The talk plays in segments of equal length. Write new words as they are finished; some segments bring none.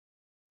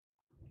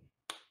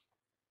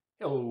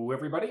Hello,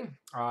 everybody.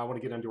 I want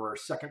to get into our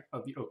second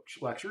of the Oak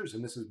lectures,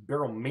 and this is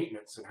barrel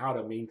maintenance and how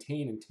to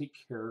maintain and take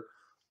care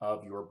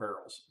of your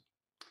barrels.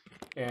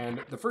 And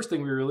the first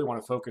thing we really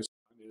want to focus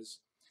on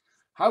is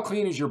how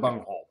clean is your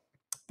bunghole?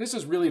 This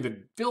is really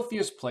the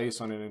filthiest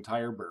place on an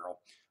entire barrel.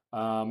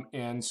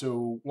 And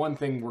so one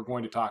thing we're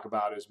going to talk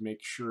about is make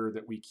sure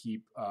that we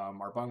keep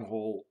our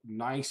bunghole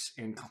nice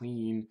and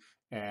clean,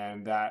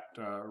 and that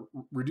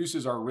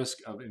reduces our risk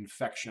of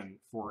infection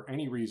for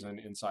any reason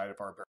inside of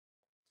our barrel.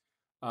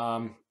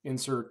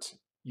 Insert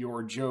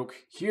your joke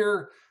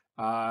here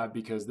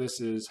because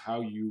this is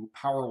how you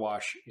power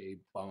wash a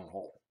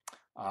bunghole.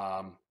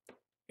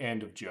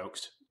 End of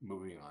jokes.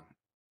 Moving on.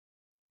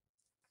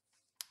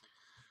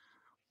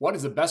 What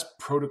is the best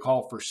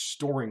protocol for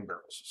storing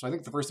barrels? So I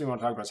think the first thing I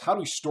want to talk about is how do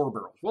we store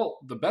barrels? Well,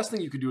 the best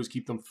thing you could do is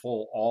keep them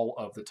full all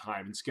of the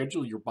time and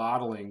schedule your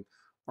bottling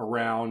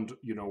around,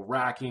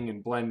 racking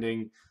and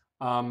blending.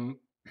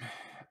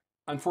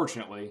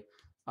 Unfortunately,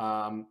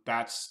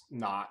 that's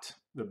not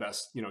the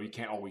best. You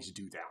can't always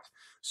do that.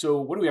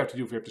 So what do we have to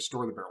do if we have to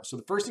store the barrels? So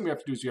the first thing we have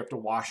to do is we have to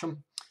wash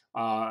them.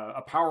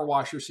 A power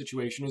washer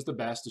situation is the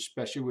best,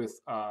 especially with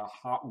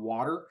hot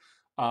water.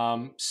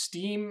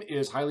 Steam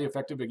is highly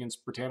effective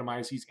against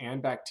Brettanomyces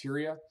and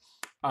bacteria.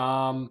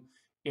 And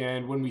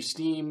when we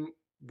steam,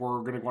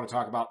 we're going to want to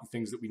talk about the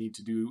things that we need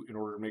to do in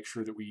order to make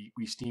sure that we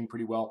steam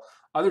pretty well.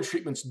 Other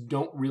treatments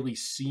don't really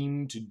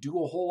seem to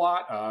do a whole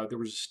lot. There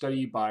was a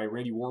study by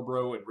Randy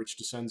Warbrough and Rich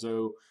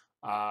DeCenzo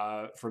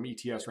from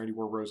ETS. Randy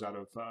Warbrough's out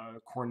of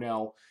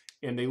Cornell.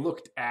 And they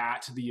looked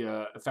at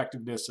the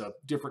effectiveness of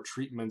different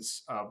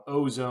treatments of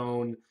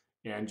ozone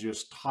and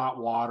just hot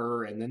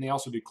water. And then they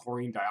also did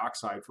chlorine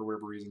dioxide for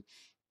whatever reason.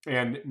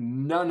 And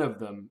none of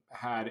them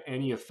had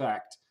any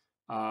effect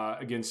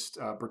against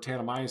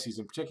Brettanomyces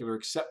in particular,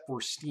 except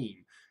for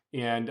steam.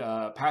 And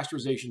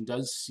pasteurization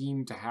does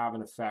seem to have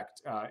an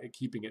effect at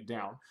keeping it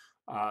down.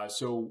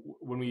 So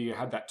when we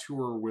had that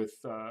tour with,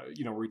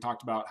 where we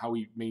talked about how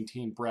we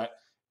maintain Brett,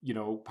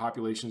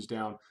 populations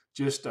down,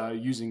 just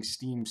using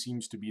steam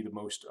seems to be the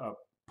most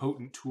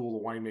potent tool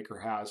the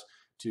winemaker has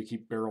to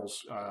keep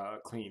barrels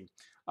clean.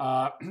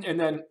 And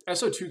then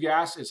SO2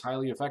 gas is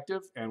highly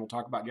effective, and we'll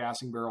talk about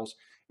gassing barrels.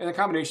 And the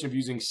combination of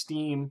using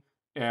steam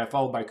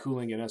followed by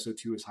cooling and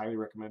SO2 is highly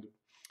recommended.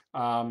 But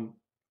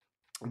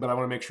I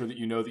want to make sure that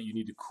you know that you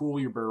need to cool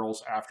your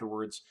barrels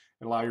afterwards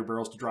and allow your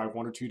barrels to dry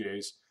 1 or 2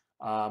 days.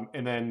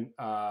 And then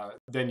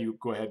you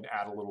go ahead and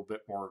add a little bit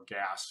more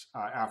gas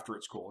after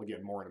it's cool.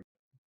 Again, more in a minute.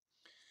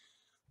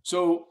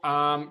 So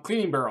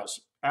cleaning barrels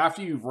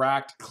after you've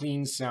racked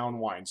clean sound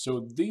wine.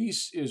 So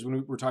these is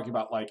when we're talking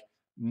about like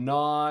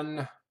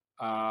non-infected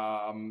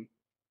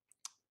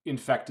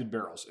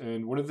barrels.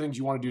 And one of the things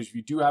you want to do is if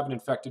you do have an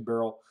infected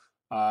barrel,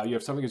 you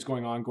have something that's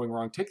going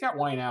wrong, take that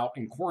wine out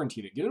and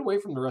quarantine it. Get it away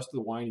from the rest of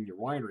the wine in your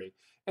winery,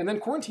 and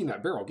then quarantine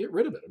that barrel. Get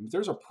rid of it. If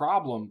there's a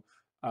problem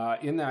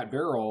in that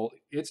barrel,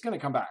 it's going to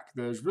come back.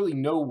 There's really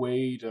no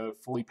way to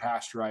fully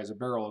pasteurize a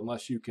barrel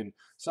unless you can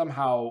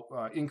somehow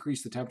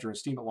increase the temperature and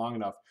steam it long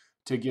enough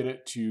to get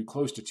it to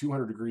close to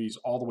 200 degrees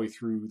all the way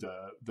through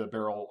the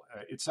barrel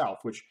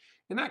itself, which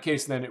in that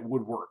case, then it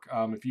would work.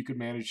 If you could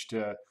manage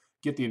to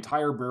get the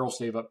entire barrel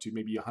stave up to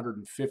maybe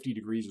 150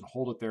 degrees and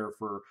hold it there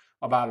for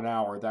about an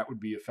hour, that would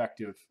be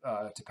effective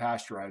to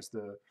pasteurize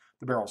the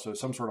barrel. So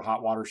some sort of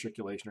hot water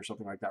circulation or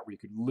something like that where you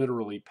could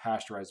literally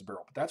pasteurize the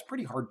barrel. But that's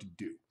pretty hard to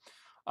do.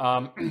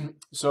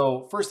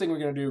 So first thing we're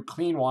going to do,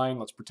 clean wine.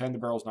 Let's pretend the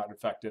barrel's not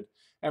infected.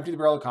 Empty the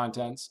barrel of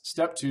contents.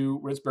 Step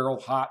 2, rinse barrel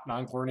with hot,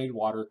 non-chlorinated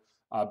water,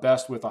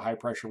 best with a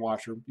high-pressure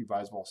washer. You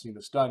guys have all seen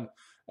this done.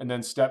 And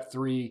then step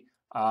 3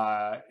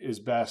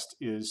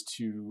 is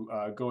to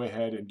go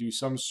ahead and do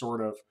some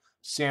sort of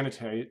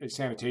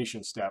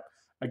sanitation step.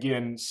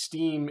 Again,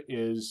 steam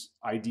is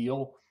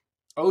ideal.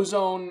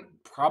 Ozone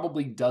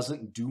probably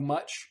doesn't do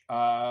much,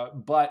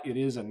 but it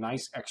is a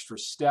nice extra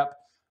step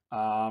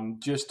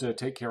just to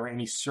take care of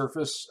any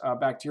surface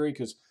bacteria,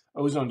 because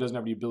ozone doesn't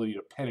have the ability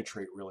to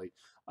penetrate really,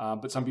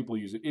 but some people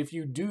use it. If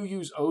you do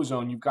use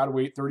ozone, you've got to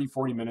wait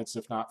 30-40 minutes,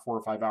 if not 4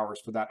 or 5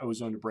 hours for that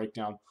ozone to break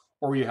down,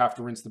 or you have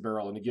to rinse the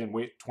barrel. And again,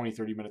 wait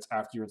 20-30 minutes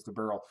after you rinse the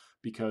barrel,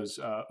 because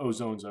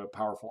ozone's a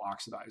powerful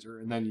oxidizer,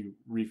 and then you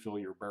refill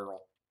your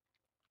barrel.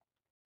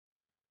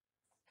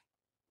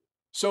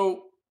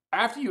 So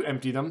after you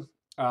empty them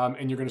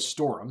and you're going to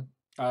store them,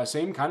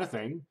 same kind of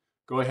thing.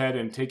 Go ahead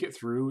and take it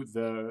through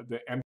the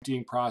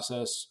emptying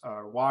process,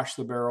 wash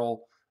the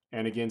barrel,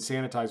 and again,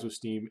 sanitize with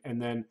steam,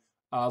 and then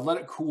let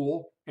it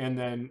cool, and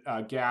then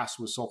gas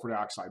with sulfur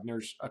dioxide. And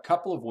there's a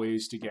couple of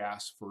ways to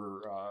gas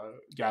for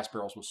gas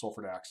barrels with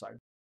sulfur dioxide.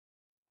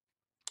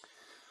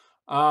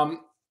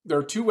 There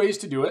are 2 ways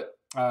to do it.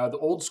 The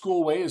old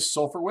school way is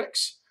sulfur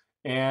wicks,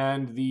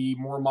 and the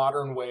more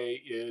modern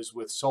way is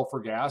with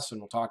sulfur gas,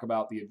 and we'll talk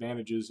about the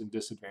advantages and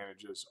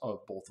disadvantages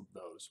of both of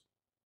those.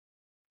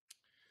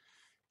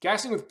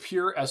 Gassing with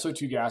pure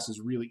SO2 gas is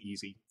really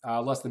easy.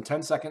 Less than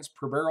 10 seconds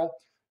per barrel.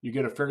 You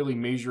get a fairly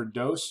measured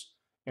dose,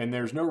 and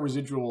there's no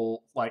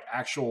residual, like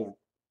actual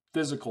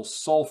physical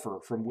sulfur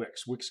from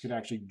wicks. Wicks can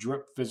actually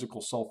drip physical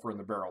sulfur in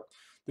the barrel.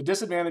 The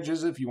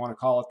disadvantages, if you want to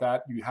call it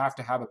that, you have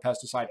to have a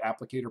pesticide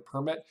applicator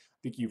permit. I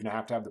think you even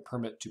have to have the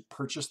permit to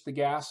purchase the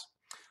gas.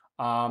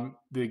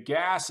 The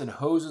gas and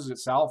hoses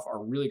itself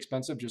are really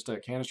expensive. Just a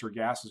canister of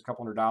gas is a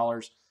couple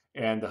 $100,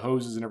 and the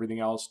hoses and everything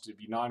else to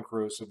be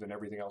non-corrosive and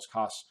everything else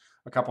costs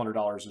a couple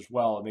 $100 as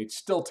well, and they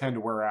still tend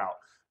to wear out.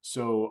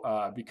 So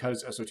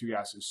because SO2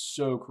 gas is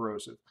so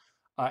corrosive,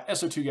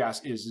 SO2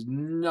 gas is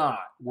not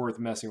worth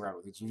messing around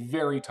with. It's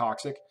very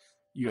toxic.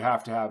 You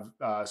have to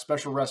have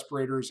special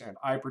respirators and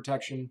eye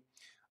protection.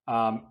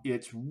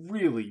 It's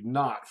really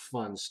not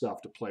fun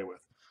stuff to play with.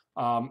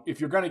 If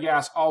you're going to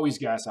gas, always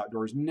gas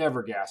outdoors,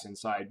 never gas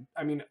inside.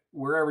 I mean,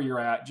 wherever you're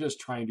at, just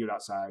try and do it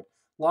outside.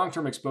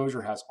 Long-term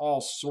exposure has all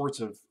sorts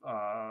of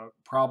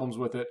problems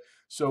with it.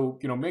 So,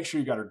 make sure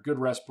you got a good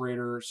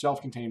respirator,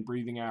 self-contained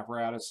breathing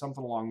apparatus,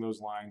 something along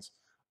those lines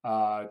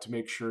to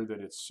make sure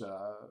that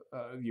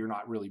you're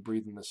not really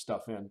breathing this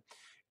stuff in.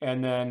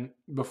 And then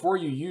before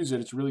you use it,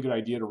 it's a really good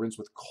idea to rinse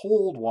with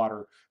cold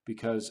water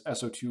because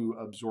SO2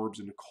 absorbs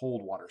into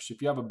cold water. So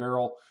if you have a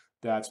barrel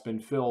that's been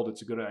filled,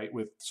 it's a good idea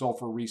with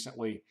sulfur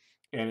recently,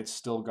 and it's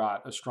still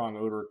got a strong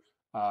odor,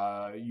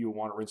 you'll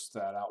want to rinse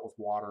that out with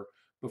water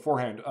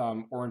beforehand.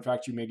 Or in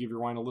fact, you may give your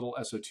wine a little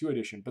SO2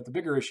 addition. But the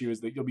bigger issue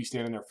is that you'll be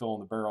standing there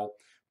filling the barrel,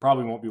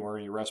 probably won't be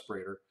wearing your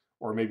respirator,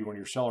 or maybe one of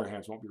your cellar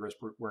hands won't be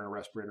wearing a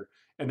respirator,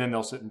 and then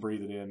they'll sit and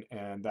breathe it in,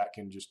 and that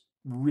can just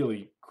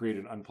really create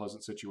an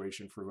unpleasant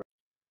situation for whoever.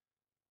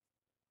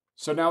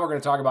 So now we're going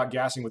to talk about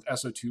gassing with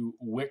SO2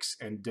 wicks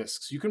and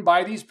discs. You can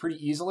buy these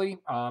pretty easily.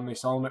 They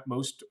sell them at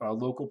most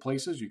local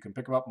places. You can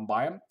pick them up and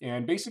buy them.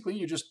 And basically,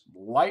 you just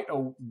light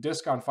a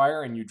disc on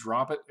fire and you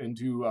drop it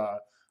into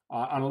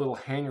on a little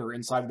hanger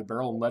inside of the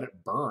barrel and let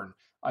it burn.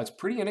 It's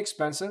pretty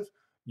inexpensive.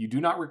 You do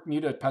not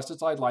need a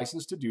pesticide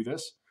license to do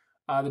this.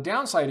 The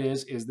downside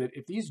is that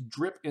if these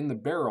drip in the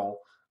barrel,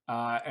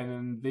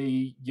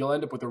 you'll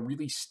end up with a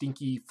really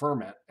stinky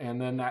ferment, and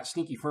then that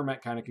stinky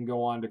ferment kind of can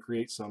go on to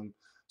create some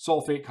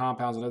sulfate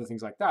compounds and other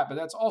things like that. But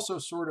that's also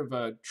sort of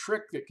a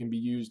trick that can be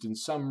used in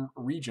some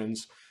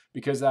regions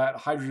because that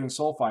hydrogen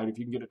sulfide, if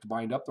you can get it to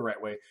bind up the right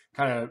way,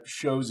 kind of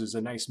shows as a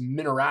nice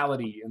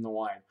minerality in the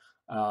wine.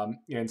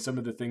 And some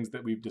of the things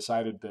that we've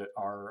decided that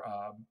are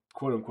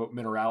quote unquote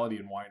minerality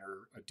in wine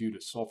are due to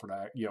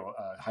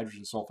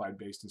hydrogen sulfide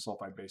based and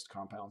sulfide based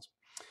compounds.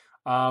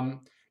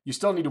 You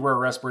still need to wear a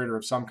respirator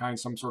of some kind,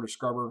 some sort of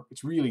scrubber.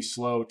 It's really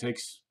slow. It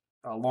takes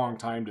a long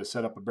time to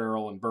set up a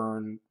barrel and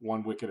burn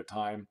one wick at a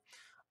time.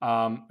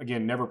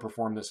 Again, never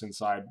perform this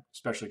inside,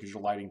 especially because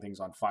you're lighting things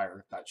on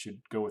fire. That should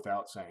go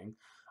without saying.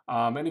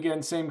 And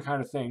again, same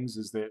kind of things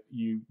is that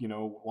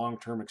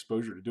long-term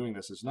exposure to doing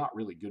this is not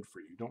really good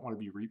for you. You don't want to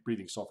be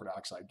breathing sulfur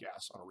dioxide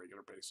gas on a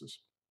regular basis.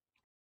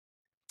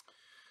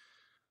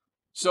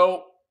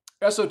 So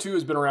SO2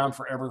 has been around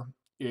forever.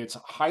 It's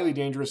highly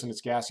dangerous in its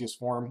gaseous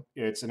form.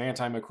 It's an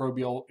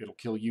antimicrobial. It'll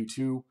kill you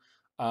too.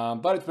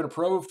 But it's been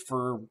approved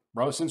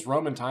since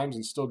Roman times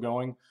and still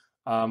going.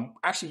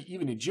 Actually,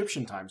 even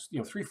Egyptian times,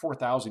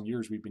 4,000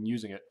 years we've been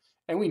using it.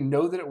 And we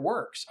know that it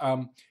works.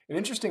 An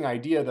interesting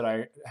idea that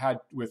I had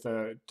with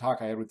a talk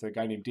I had with a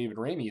guy named David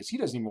Ramey is he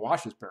doesn't even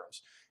wash his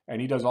barrels.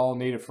 And he does all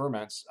native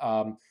ferments.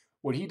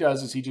 What he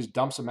does is he just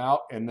dumps them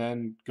out and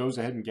then goes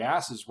ahead and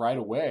gasses right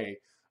away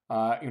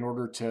in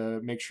order to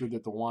make sure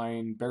that the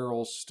wine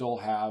barrels still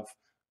have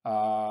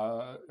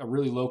a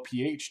really low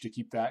pH to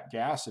keep that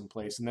gas in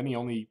place. And then he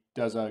only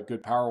does a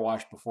good power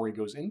wash before he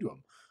goes into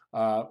them.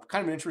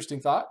 Kind of an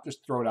interesting thought,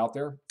 just throw it out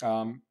there.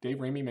 Dave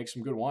Ramey makes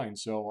some good wine,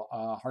 so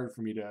hard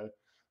for me to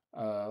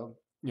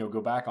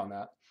go back on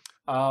that.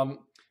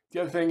 The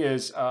other thing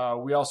is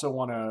we also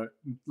want to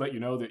let you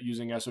know that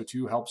using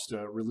SO2 helps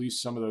to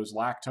release some of those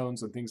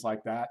lactones and things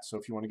like that. So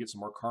if you want to get some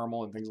more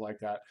caramel and things like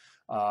that,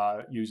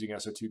 using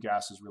SO2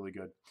 gas is really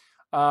good.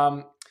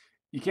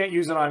 You can't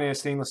use it on any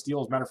stainless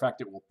steel. As a matter of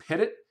fact, it will pit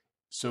it.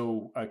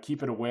 So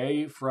keep it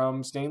away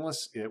from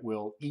stainless. It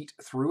will eat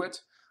through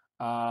it.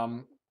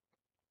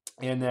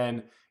 And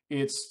then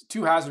it's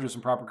too hazardous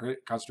in proper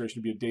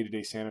concentration to be a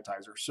day-to-day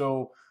sanitizer.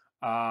 So,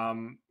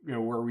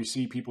 where we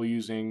see people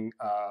using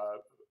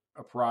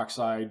a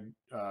peroxide,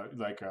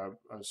 like a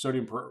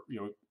sodium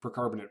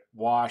percarbonate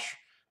wash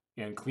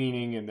and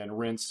cleaning and then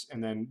rinse,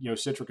 and then,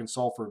 citric and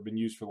sulfur have been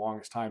used for the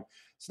longest time.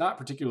 It's not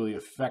particularly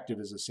effective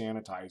as a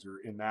sanitizer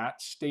in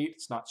that state.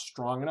 It's not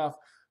strong enough.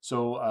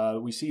 So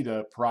we see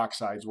the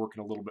peroxides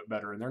working a little bit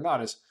better, and they're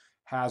not as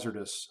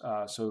hazardous.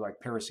 So like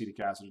peracetic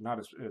acid is not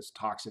as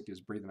toxic as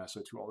breathing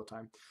SO2 all the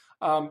time.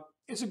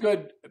 It's a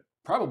good,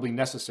 probably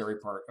necessary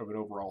part of an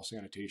overall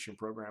sanitation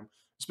program,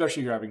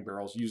 especially if you're having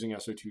barrels. Using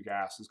SO2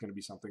 gas is going to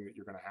be something that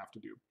you're going to have to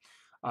do.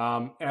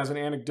 As an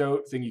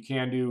anecdote, thing you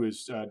can do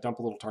is dump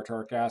a little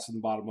tartaric acid in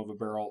the bottom of a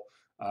barrel,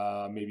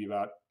 maybe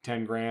about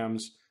 10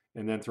 grams,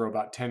 and then throw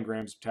about 10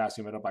 grams of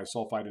potassium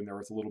metabisulfite in there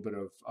with a little bit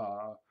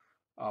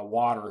of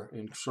water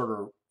and sort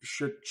of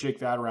shake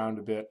that around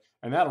a bit,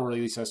 and that'll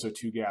release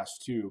SO2 gas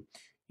too.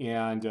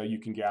 And you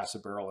can gas a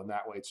barrel in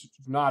that way. It's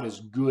not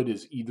as good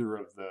as either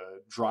of the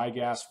dry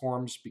gas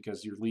forms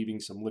because you're leaving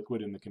some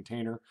liquid in the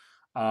container.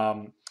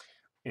 And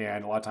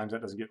a lot of times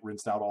that doesn't get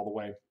rinsed out all the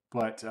way.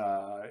 but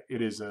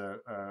it is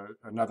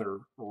another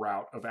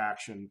route of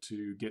action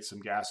to get some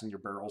gas in your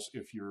barrels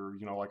if you're,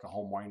 you know, like a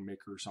home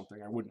winemaker or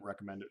something. I wouldn't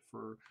recommend it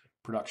for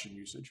production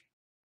usage.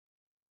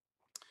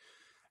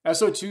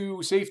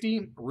 SO2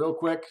 safety, real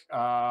quick,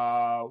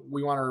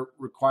 we want to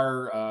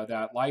require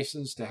that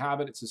license to have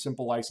it. It's a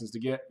simple license to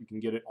get. You can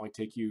get it, only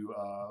take you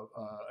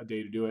a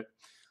day to do it.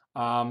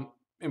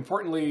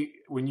 Importantly,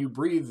 when you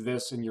breathe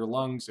this in your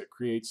lungs, it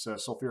creates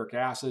sulfuric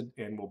acid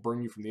and will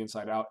burn you from the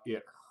inside out.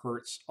 It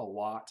hurts a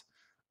lot.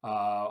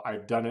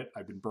 I've done it.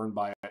 I've been burned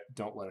by it.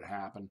 Don't let it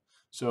happen.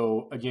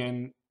 So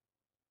again,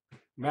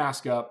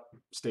 mask up,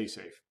 stay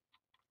safe.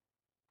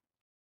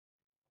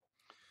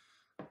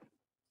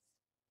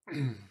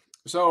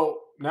 So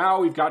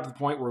now we've got to the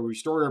point where we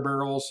stored our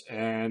barrels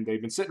and they've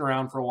been sitting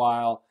around for a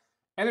while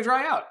and they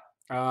dry out.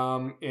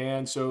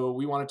 And so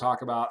we want to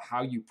talk about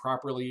how you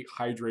properly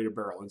hydrate a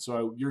barrel. And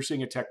so you're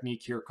seeing a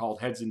technique here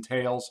called heads and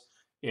tails.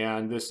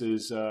 And this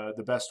is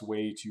the best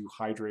way to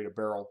hydrate a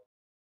barrel.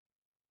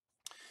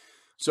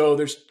 So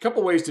there's a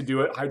couple ways to do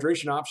it.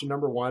 Hydration option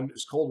number one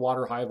is cold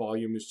water, high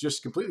volume. Is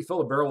just completely fill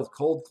the barrel with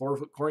cold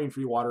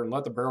chlorine-free water and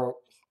let the barrel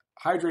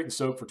hydrate and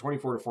soak for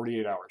 24 to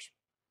 48 hours.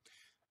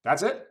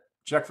 That's it.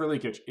 Check for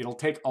leakage. It'll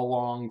take a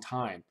long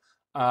time.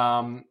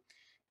 Total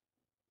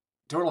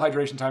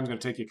hydration time is going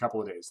to take you a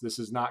couple of days. This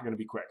is not going to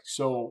be quick.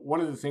 So one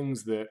of the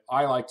things that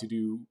I like to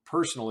do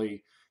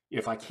personally,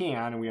 if I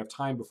can, and we have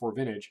time before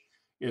vintage,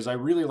 is I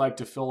really like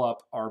to fill up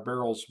our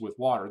barrels with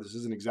water. This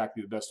isn't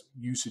exactly the best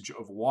usage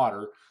of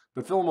water,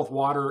 but fill them with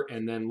water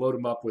and then load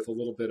them up with a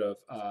little bit of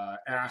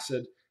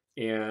acid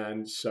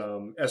and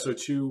some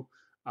SO2,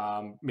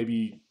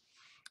 maybe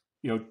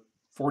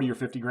 40 or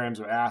 50 grams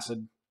of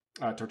acid.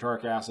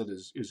 Tartaric acid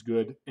is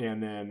good,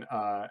 and then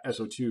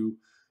SO2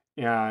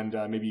 and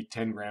maybe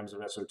 10 grams of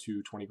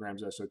SO2, 20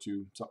 grams of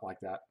SO2, something like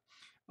that.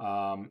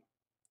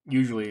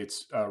 Usually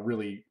it's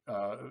really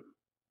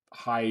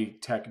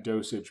high-tech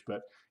dosage,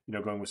 but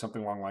going with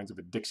something along the lines of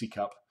a Dixie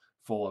cup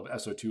full of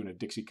SO2 and a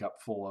Dixie cup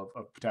full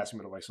of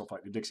potassium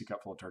metabisulfite, a Dixie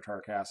cup full of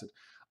tartaric acid.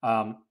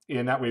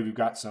 And that way we've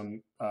got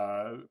some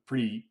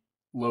pretty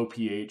low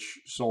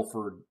pH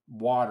sulfur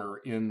water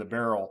in the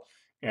barrel,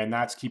 and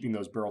that's keeping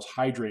those barrels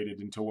hydrated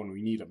until when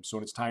we need them. So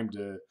when it's time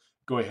to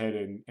go ahead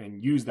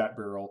and use that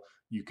barrel,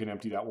 you can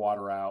empty that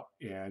water out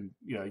and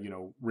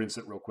rinse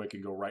it real quick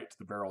and go right to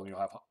the barrel, and you'll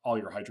have all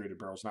your hydrated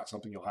barrels. Not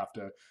something you'll have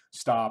to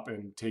stop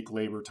and take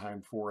labor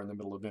time for in the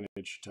middle of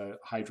vintage to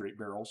hydrate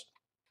barrels.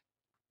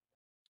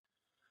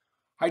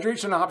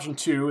 Hydration option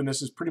two, and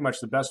this is pretty much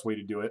the best way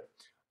to do it,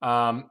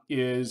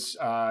 is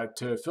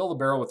to fill the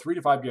barrel with 3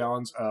 to 5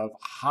 gallons of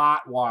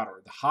hot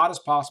water, the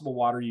hottest possible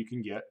water you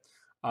can get.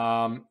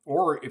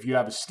 Or if you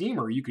have a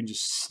steamer, you can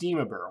just steam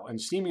a barrel,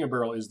 and steaming a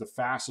barrel is the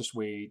fastest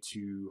way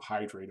to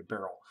hydrate a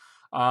barrel.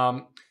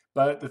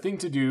 But the thing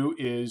to do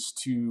is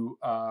to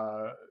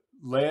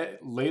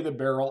lay the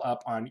barrel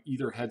up on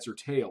either heads or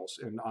tails,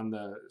 and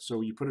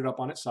so you put it up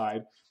on its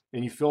side,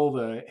 and you fill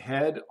the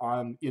head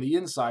on the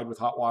inside with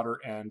hot water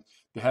and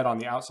the head on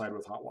the outside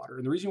with hot water.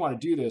 And the reason you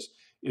want to do this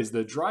is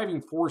the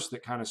driving force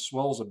that kind of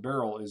swells a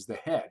barrel is the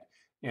head.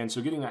 And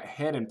so getting that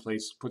head in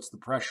place puts the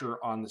pressure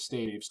on the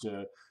staves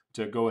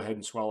to go ahead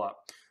and swell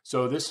up.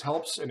 So this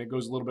helps, and it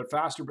goes a little bit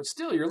faster, but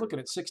still you're looking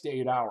at 6 to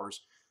 8 hours.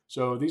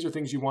 So these are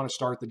things you want to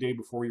start the day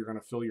before you're going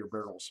to fill your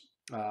barrels,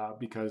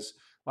 because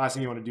last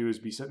thing you want to do is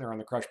be sitting there on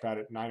the crush pad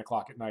at 9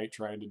 o'clock at night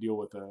trying to deal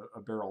with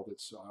a barrel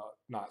that's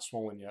not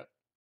swollen yet.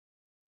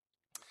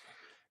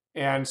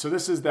 And so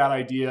this is that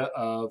idea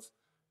of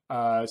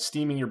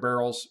steaming your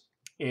barrels.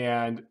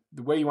 And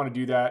the way you want to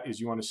do that is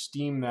you want to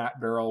steam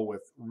that barrel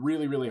with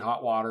really, really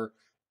hot water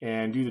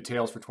and do the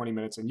tails for 20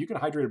 minutes. And you can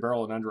hydrate a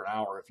barrel in under an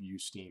hour if you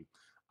use steam.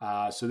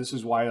 So this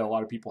is why a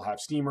lot of people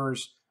have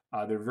steamers.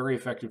 They're very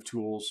effective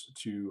tools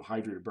to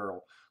hydrate a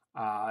barrel.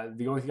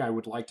 The only thing I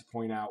would like to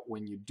point out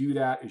when you do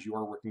that is you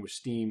are working with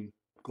steam.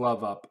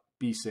 Glove up,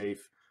 be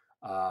safe.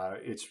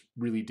 It's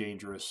really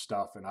dangerous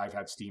stuff, and I've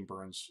had steam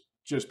burns.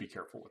 Just be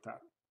careful with that.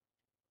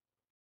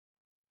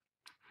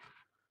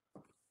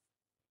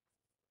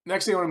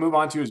 Next thing I want to move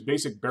on to is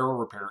basic barrel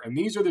repair. And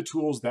these are the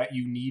tools that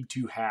you need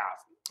to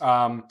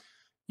have.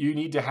 You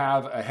need to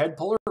have a head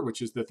puller,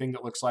 which is the thing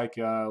that looks like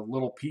a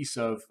little piece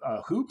of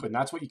hoop, and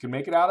that's what you can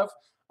make it out of.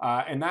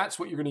 And that's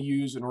what you're going to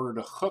use in order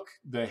to hook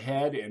the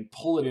head and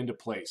pull it into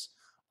place.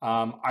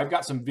 I've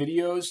got some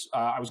videos.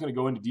 I was going to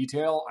go into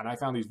detail, and I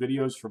found these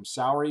videos from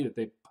Sowery that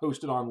they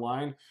posted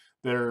online.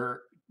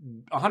 They're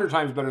 100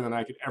 times better than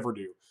I could ever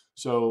do.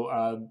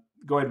 So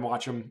go ahead and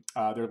watch them.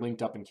 They're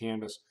linked up in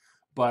Canvas.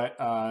 But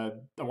I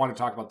want to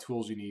talk about the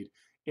tools you need.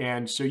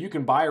 And so you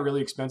can buy a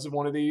really expensive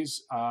one of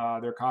these.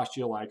 They'll cost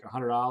you like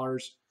 $100,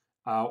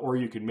 or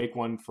you can make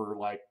one for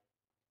like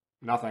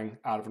nothing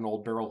out of an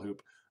old barrel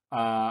hoop.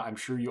 I'm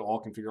sure you all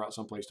can figure out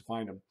some place to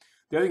find them.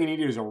 The other thing you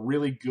need is a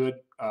really good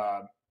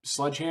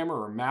sledgehammer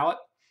or mallet,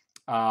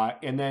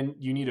 and then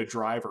you need a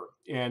driver.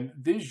 And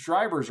these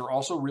drivers are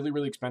also really,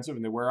 really expensive,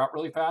 and they wear out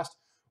really fast.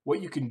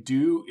 What you can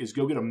do is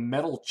go get a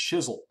metal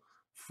chisel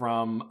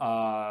from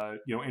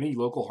any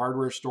local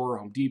hardware store,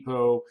 Home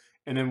Depot,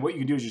 And then what you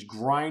can do is just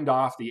grind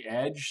off the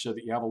edge so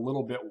that you have a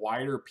little bit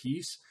wider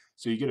piece.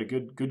 So you get a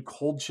good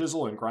cold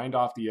chisel and grind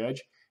off the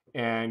edge.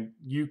 And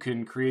you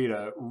can create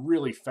a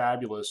really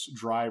fabulous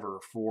driver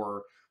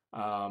for,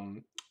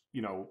 um,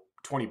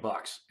 20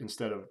 bucks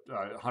instead of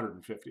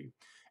 150.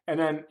 And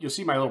then you'll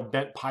see my little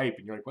bent pipe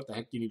and you're like, what the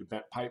heck do you need a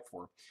bent pipe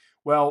for?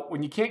 Well,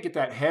 when you can't get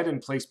that head in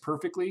place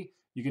perfectly,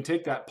 you can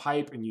take that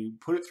pipe and you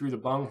put it through the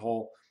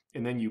bunghole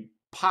and then you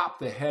pop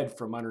the head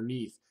from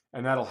underneath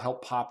and that'll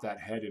help pop that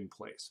head in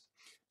place.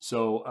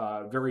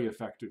 So very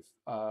effective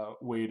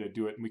way to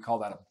do it. And we call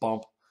that a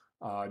bump,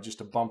 just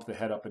to bump the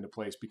head up into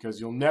place, because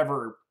you'll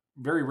never,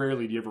 very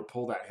rarely do you ever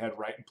pull that head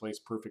right in place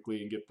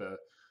perfectly and get the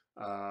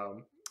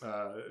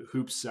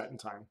hoops set in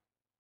time.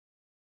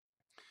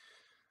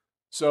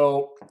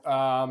 So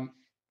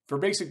for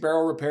basic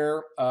barrel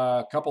repair,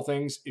 a couple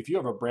things. If you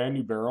have a brand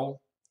new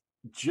barrel,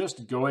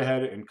 just go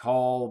ahead and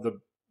call the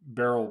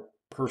barrel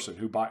person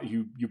who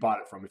you bought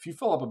it from. If you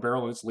fill up a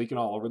barrel and it's leaking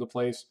all over the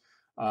place,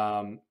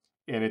 and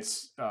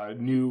it's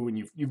new and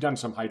you've done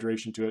some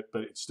hydration to it,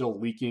 but it's still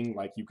leaking,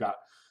 like you've got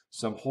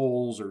some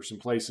holes or some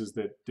places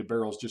that the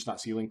barrel's just not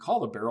sealing,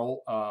 call the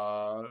barrel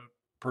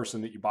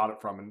person that you bought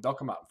it from and they'll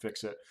come out and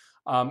fix it.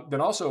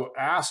 Then also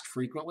ask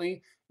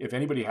frequently if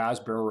anybody has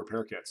barrel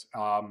repair kits.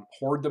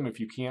 Hoard them if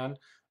you can.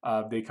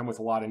 They come with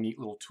a lot of neat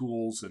little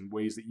tools and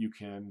ways that you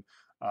can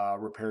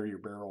repair your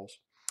barrels.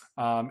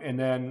 And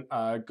then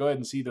go ahead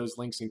and see those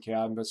links in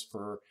Canvas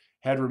for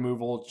head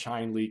removal,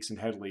 chine leaks, and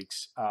head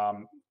leaks.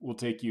 Will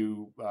take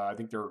you, I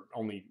think they're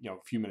only a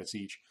few minutes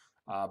each,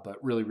 but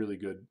really, really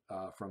good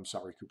from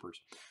Sorry Coopers.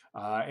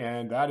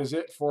 And that is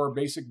it for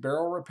basic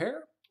barrel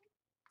repair.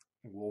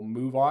 We'll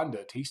move on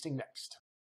to tasting next.